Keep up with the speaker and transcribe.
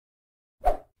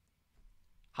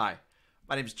Hi,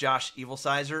 my name is Josh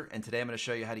Evilsizor, and today I'm going to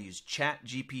show you how to use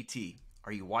ChatGPT.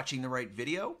 Are you watching the right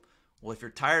video? Well, if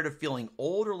you're tired of feeling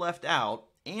old or left out,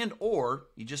 or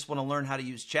you just want to learn how to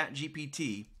use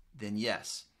ChatGPT, then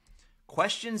yes.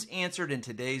 Questions answered in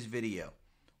today's video.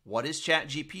 What is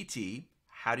ChatGPT?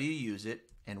 How do you use it?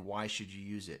 And why should you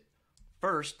use it?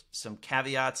 First, some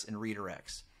caveats and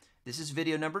redirects. This is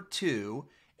video number 2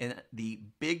 in the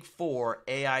Big 4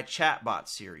 AI Chatbot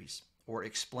series, or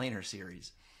Explainer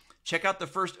series. Check out the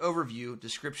first overview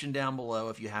description down below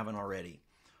if you haven't already.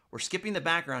 We're skipping the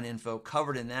background info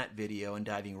covered in that video and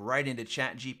diving right into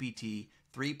ChatGPT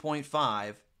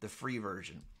 3.5, the free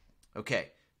version.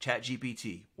 Okay,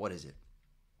 ChatGPT, what is it?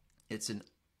 It's an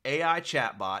AI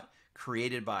chatbot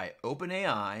created by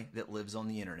OpenAI that lives on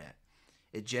the internet.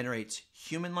 It generates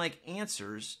human-like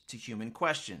answers to human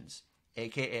questions,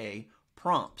 aka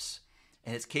prompts,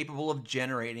 and it's capable of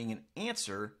generating an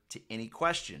answer to any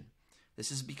question. This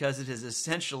is because it has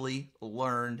essentially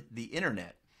learned the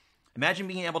internet. Imagine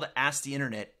being able to ask the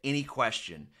internet any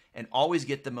question and always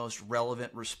get the most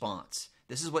relevant response.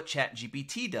 This is what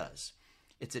ChatGPT does.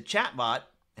 It's a chatbot,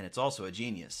 and it's also a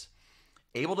genius,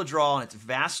 able to draw on its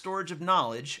vast storage of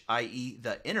knowledge, i.e.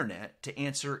 the internet, to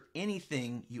answer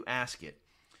anything you ask it.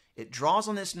 It draws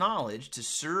on this knowledge to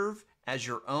serve as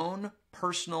your own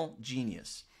personal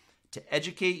genius, to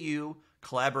educate you,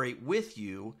 collaborate with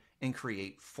you, and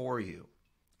create for you.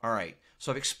 All right,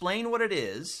 so I've explained what it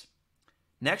is.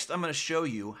 Next, I'm going to show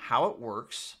you how it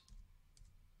works,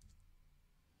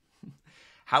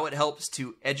 how it helps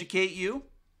to educate you,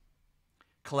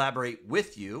 collaborate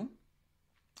with you,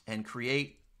 and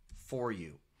create for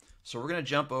you. So we're going to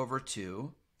jump over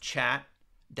to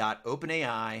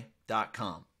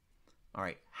chat.openai.com. All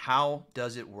right, how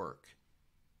does it work?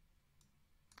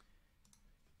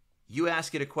 You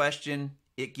ask it a question,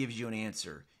 it gives you an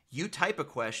answer. You type a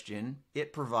question,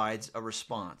 it provides a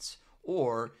response.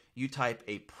 Or you type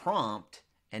a prompt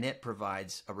and it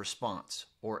provides a response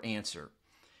or answer.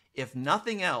 If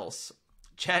nothing else,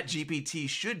 ChatGPT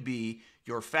should be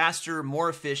your faster, more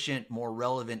efficient, more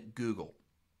relevant Google.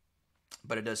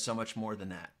 But it does so much more than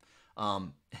that.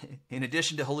 In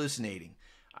addition to hallucinating,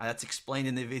 that's explained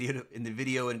in the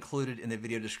video included in the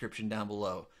video description down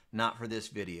below, not for this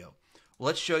video. Well,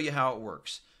 let's show you how it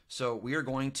works. So we are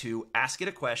going to ask it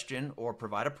a question or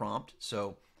provide a prompt.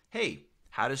 So, hey,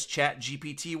 how does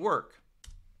ChatGPT work?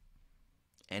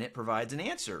 And it provides an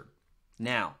answer.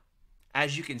 Now,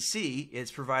 as you can see,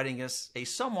 it's providing us a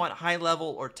somewhat high-level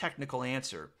or technical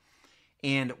answer.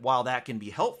 And while that can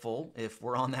be helpful if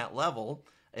we're on that level,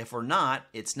 if we're not,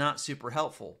 it's not super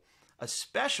helpful,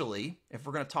 especially if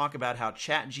we're going to talk about how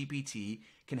ChatGPT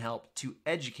can help to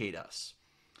educate us.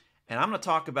 And I'm going to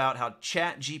talk about how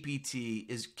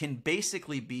ChatGPT can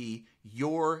basically be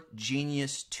your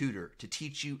genius tutor to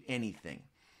teach you anything.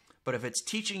 But if it's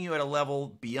teaching you at a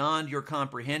level beyond your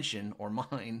comprehension or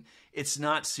mine, it's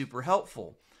not super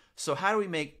helpful. So how do we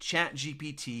make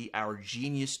ChatGPT our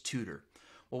genius tutor?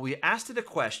 Well, we asked it a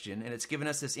question and it's given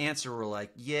us this answer. We're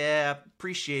like, yeah,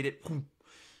 appreciate it.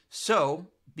 So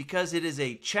because it is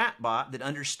a chatbot that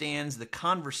understands the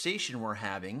conversation we're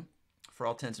having, for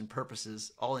all intents and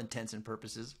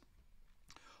purposes,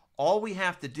 all we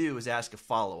have to do is ask a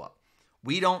follow-up.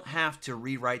 We don't have to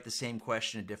rewrite the same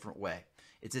question a different way.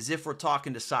 It's as if we're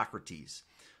talking to Socrates,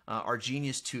 our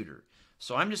genius tutor.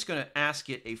 So I'm just going to ask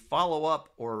it a follow-up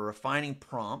or a refining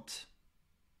prompt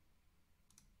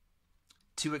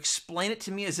to explain it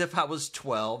to me as if I was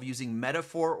 12 using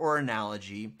metaphor or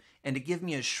analogy and to give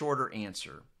me a shorter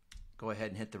answer. Go ahead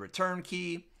and hit the return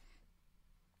key.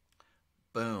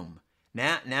 Boom.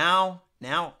 Now,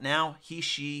 he,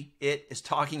 she, it is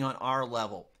talking on our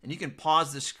level. And you can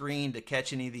pause the screen to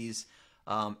catch any of these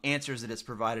answers that it's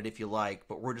provided if you like,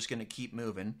 but we're just going to keep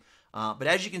moving. But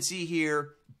as you can see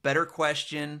here, better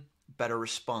question, better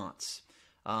response.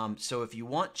 So if you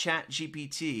want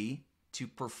ChatGPT to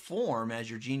perform as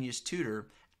your genius tutor,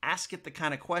 ask it the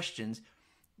kind of questions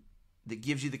that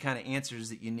gives you the kind of answers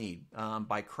that you need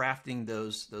by crafting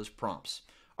those prompts.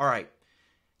 All right.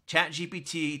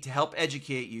 ChatGPT to help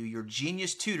educate you, your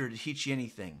genius tutor to teach you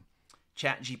anything.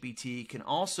 ChatGPT can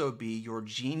also be your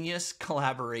genius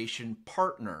collaboration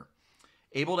partner,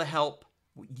 able to help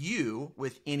you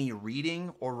with any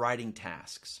reading or writing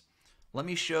tasks. Let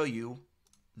me show you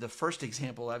the first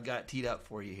example I've got teed up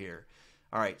for you here.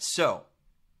 All right, so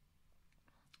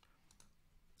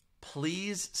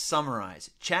please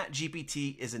summarize.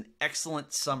 ChatGPT is an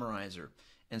excellent summarizer.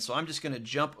 And so I'm just going to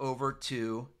jump over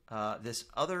to this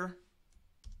other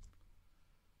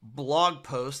blog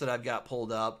post that I've got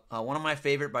pulled up, one of my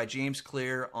favorite by James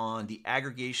Clear on the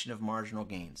aggregation of marginal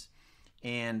gains.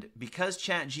 And because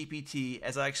ChatGPT,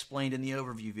 as I explained in the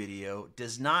overview video,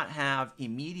 does not have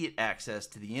immediate access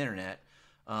to the internet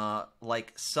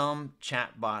like some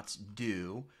chatbots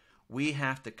do, we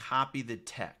have to copy the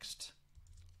text.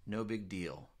 No big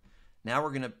deal. Now we're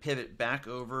going to pivot back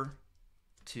over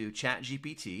to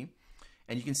ChatGPT,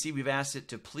 and you can see we've asked it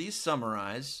to please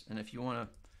summarize, and if you want to,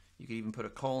 you could even put a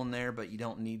colon there, but you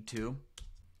don't need to.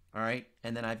 All right,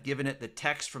 and then I've given it the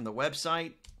text from the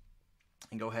website,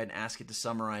 and go ahead and ask it to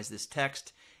summarize this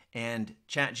text. And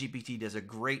ChatGPT does a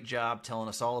great job telling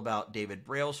us all about David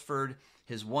Brailsford,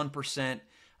 his 1%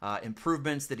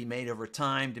 improvements that he made over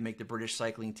time to make the British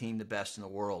cycling team the best in the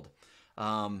world.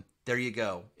 There you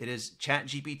go. It is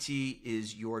ChatGPT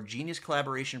is your genius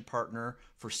collaboration partner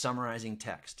for summarizing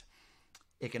text.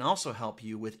 It can also help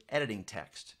you with editing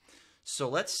text. So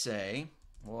let's say,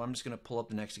 well, I'm just going to pull up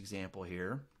the next example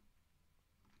here.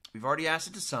 We've already asked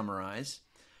it to summarize.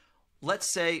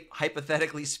 Let's say,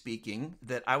 hypothetically speaking,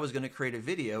 that I was going to create a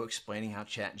video explaining how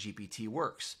ChatGPT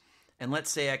works. And let's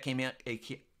say I came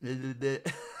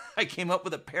up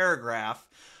with a paragraph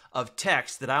of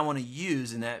text that I want to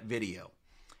use in that video.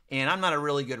 And I'm not a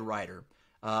really good writer.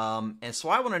 And so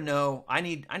I want to know, I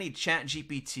need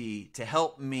ChatGPT to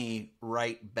help me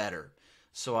write better.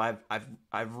 So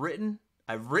I've written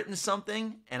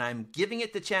something, and I'm giving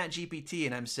it to ChatGPT,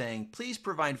 and I'm saying, please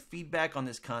provide feedback on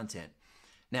this content.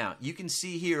 Now, you can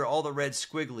see here all the red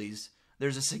squigglies.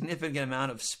 There's a significant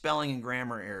amount of spelling and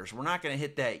grammar errors. We're not going to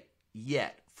hit that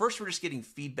yet. First, we're just getting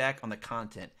feedback on the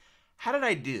content. How did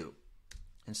I do?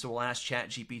 And so we'll ask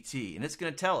ChatGPT, and it's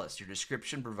going to tell us, your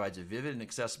description provides a vivid and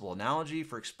accessible analogy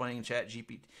for explaining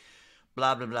ChatGPT,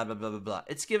 blah, blah, blah, blah, blah, blah, blah.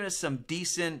 It's giving us some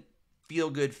decent,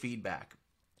 feel-good feedback.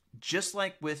 Just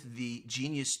like with the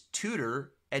Genius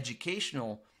Tutor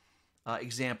educational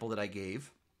example that I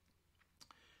gave,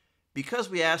 because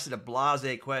we asked it a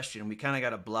blasé question, we kind of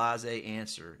got a blasé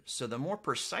answer. So the more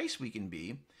precise we can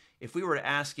be, if we were to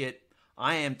ask it,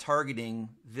 I am targeting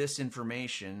this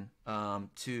information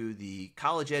to the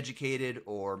college-educated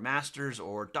or master's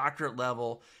or doctorate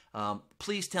level,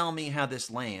 please tell me how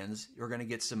this lands, you're going to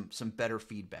get some better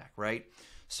feedback, right?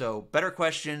 So better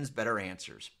questions, better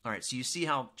answers. All right, so you see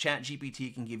how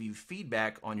ChatGPT can give you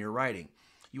feedback on your writing.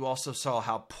 You also saw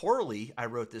how poorly I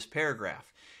wrote this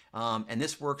paragraph. And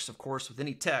this works, of course, with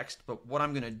any text, but what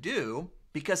I'm going to do,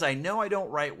 because I know I don't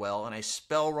write well and I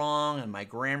spell wrong and my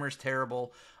grammar is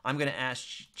terrible, I'm going to ask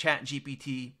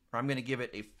ChatGPT, or I'm going to give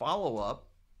it a follow-up.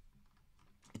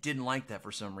 It didn't like that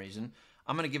for some reason.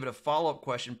 I'm going to give it a follow-up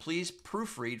question. Please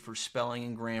proofread for spelling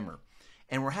and grammar.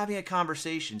 And we're having a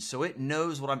conversation, so it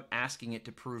knows what I'm asking it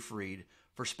to proofread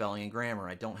for spelling and grammar.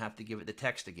 I don't have to give it the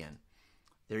text again.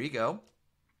 There you go.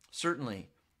 Certainly.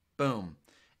 Boom.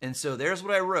 And so there's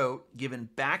what I wrote, given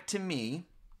back to me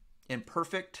in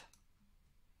perfect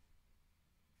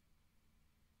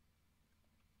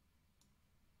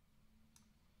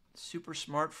super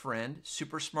smart friend,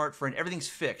 everything's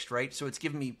fixed, right? So it's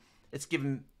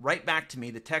given right back to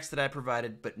me the text that I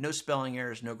provided, but no spelling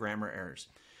errors, no grammar errors.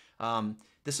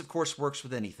 This, of course, works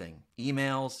with anything,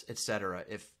 emails, etc.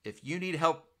 If you need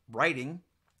help writing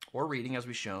or reading, as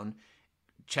we've shown,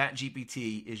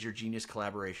 ChatGPT is your genius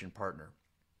collaboration partner.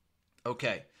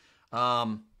 Okay,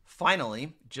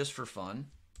 finally, just for fun,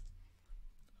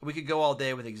 we could go all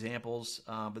day with examples,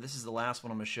 but this is the last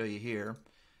one I'm going to show you here.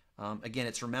 Again,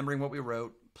 it's remembering what we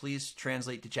wrote. Please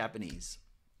translate to Japanese.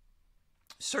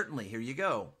 Certainly, here you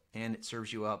go. And it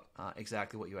serves you up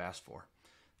exactly what you asked for.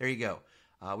 There you go.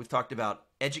 We've talked about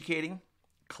educating,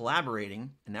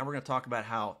 collaborating, and now we're going to talk about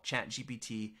how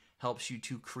ChatGPT helps you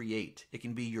to create. It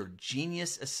can be your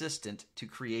genius assistant to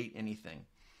create anything.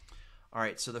 All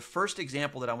right, so the first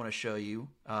example that I want to show you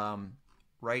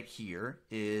right here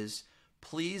is,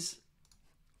 please,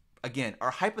 again,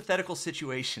 our hypothetical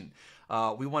situation.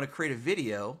 We want to create a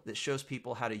video that shows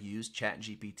people how to use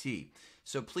ChatGPT.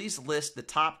 So please list the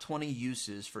top 20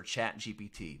 uses for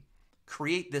ChatGPT.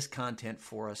 Create this content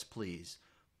for us, please.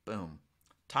 Boom.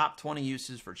 Top 20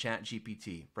 uses for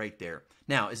ChatGPT right there.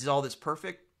 Now, is all this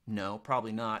perfect? No,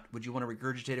 probably not. Would you want to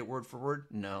regurgitate it word for word?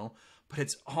 No. But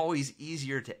it's always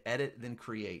easier to edit than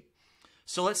create.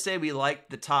 So let's say we like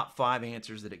the top 5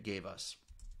 answers that it gave us.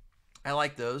 I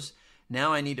like those.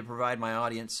 Now I need to provide my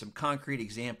audience some concrete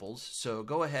examples. So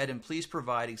go ahead and please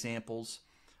provide examples.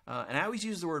 And I always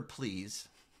use the word please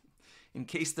in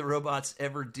case the robots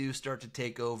ever do start to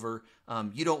take over.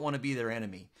 You don't want to be their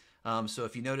enemy. So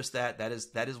if you notice that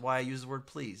is why I use the word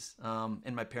please.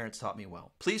 And my parents taught me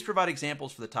well. Please provide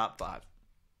examples for the top 5.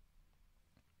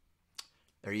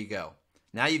 There you go.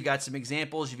 Now you've got some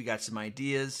examples. You've got some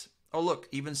ideas. Oh, look,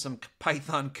 even some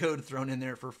Python code thrown in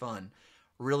there for fun.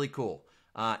 Really cool.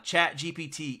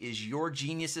 ChatGPT is your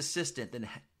genius assistant that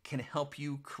can help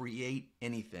you create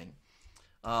anything.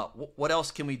 What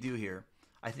else can we do here?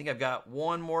 I think I've got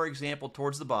one more example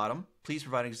towards the bottom. Please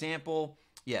provide an example.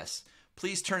 Yes.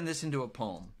 Please turn this into a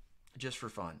poem just for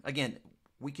fun. Again,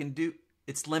 we can do,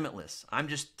 it's limitless. I'm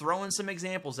just throwing some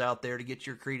examples out there to get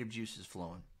your creative juices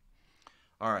flowing.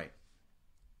 All right.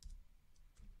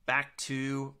 Back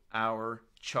to our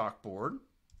chalkboard.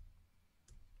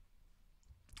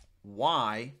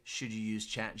 Why should you use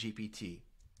ChatGPT?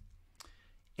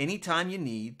 Anytime you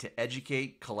need to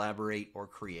educate, collaborate, or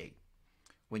create.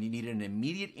 When you need an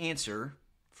immediate answer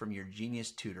from your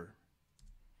genius tutor.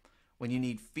 When you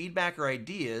need feedback or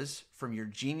ideas from your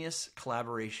genius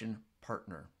collaboration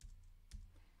partner.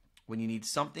 When you need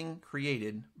something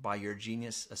created by your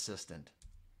genius assistant.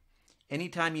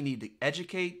 Anytime you need to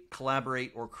educate,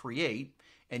 collaborate, or create,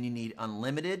 and you need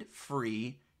unlimited,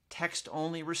 free,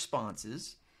 text-only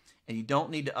responses, and you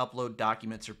don't need to upload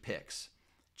documents or pics.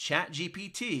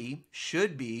 ChatGPT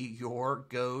should be your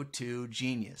go-to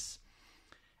genius.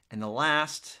 And the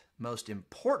last, most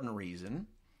important reason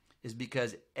is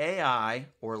because AI,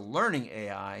 or learning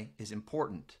AI, is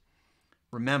important.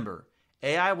 Remember,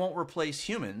 AI won't replace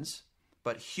humans,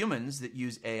 but humans that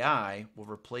use AI will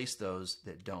replace those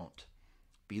that don't.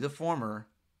 Be the former,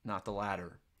 not the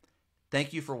latter.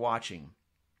 Thank you for watching.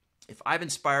 If I've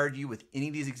inspired you with any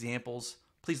of these examples,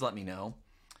 please let me know.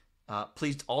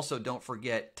 Please also don't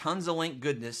forget tons of link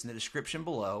goodness in the description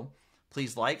below.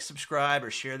 Please like, subscribe,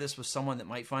 or share this with someone that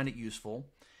might find it useful.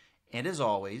 And as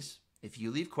always, if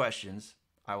you leave questions,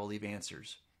 I will leave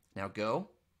answers. Now go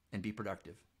and be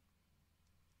productive.